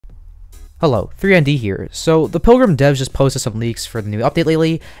Hello, 3ND here. So, the Pilgrim devs just posted some leaks for the new update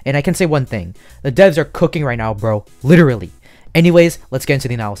lately, and I can say one thing. The devs are cooking right now, bro. Literally. Anyways, let's get into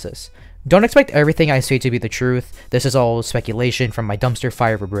the analysis. Don't expect everything I say to be the truth. This is all speculation from my dumpster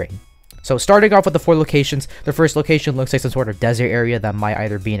fire of a brain. So, starting off with the 4 locations, the first location looks like some sort of desert area that might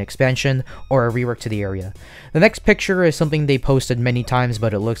either be an expansion or a rework to the area. The next picture is something they posted many times,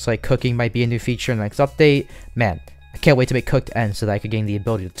 but it looks like cooking might be a new feature in the next update. Man, I can't wait to make cooked ends so that I could gain the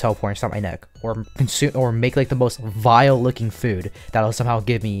ability to teleport inside my neck, or consume, or make like the most vile looking food that'll somehow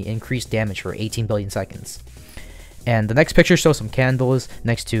give me increased damage for 18 billion seconds. And the next picture shows some candles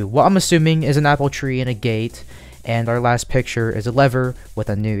next to what I'm assuming is an apple tree and a gate. And our last picture is a lever with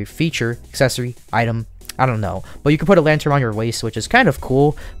a new feature, accessory, item, I don't know. But you can put a lantern on your waist, which is kind of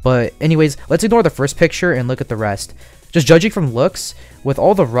cool. But anyways, let's ignore the first picture and look at the rest. Just judging from looks, with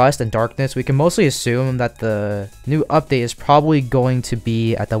all the rust and darkness, we can mostly assume that the new update is probably going to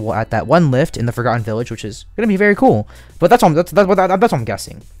be at that one lift in the Forgotten Village, which is going to be very cool. But that's what I'm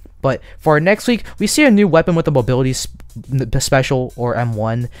guessing. But for our next week, we see a new weapon with a mobility special, or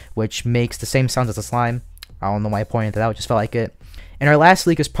M1, which makes the same sounds as the slime. I don't know why I pointed that out, just felt like it. And our last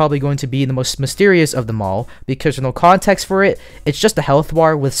leak is probably going to be the most mysterious of them all, because there's no context for it. It's just a health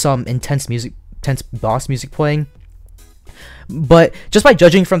bar with some intense boss music playing. But just by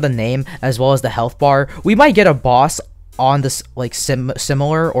judging from the name as well as the health bar, we might get a boss on this like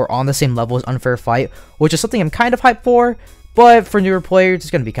similar or on the same level as Unfair Fight, which is something I'm kind of hyped for. But for newer players,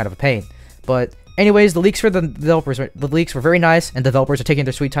 it's gonna be kind of a pain. But anyways, the leaks for the developers, the leaks were very nice, and developers are taking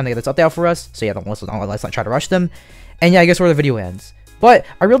their sweet time to get this update out for us. So yeah, let's not try to rush them. And yeah, I guess where the video ends. But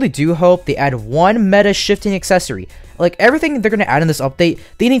I really do hope they add one meta shifting accessory. Like everything they're gonna add in this update,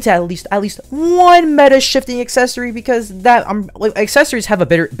 they need to at least one meta shifting accessory, because that like accessories have a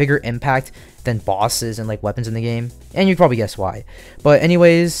bigger impact than bosses and like weapons in the game. And you can probably guess why. But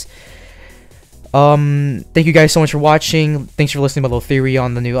anyways, thank you guys so much for watching. Thanks for listening to my little theory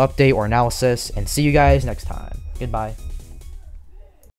on the new update or analysis, and see you guys next time. Goodbye.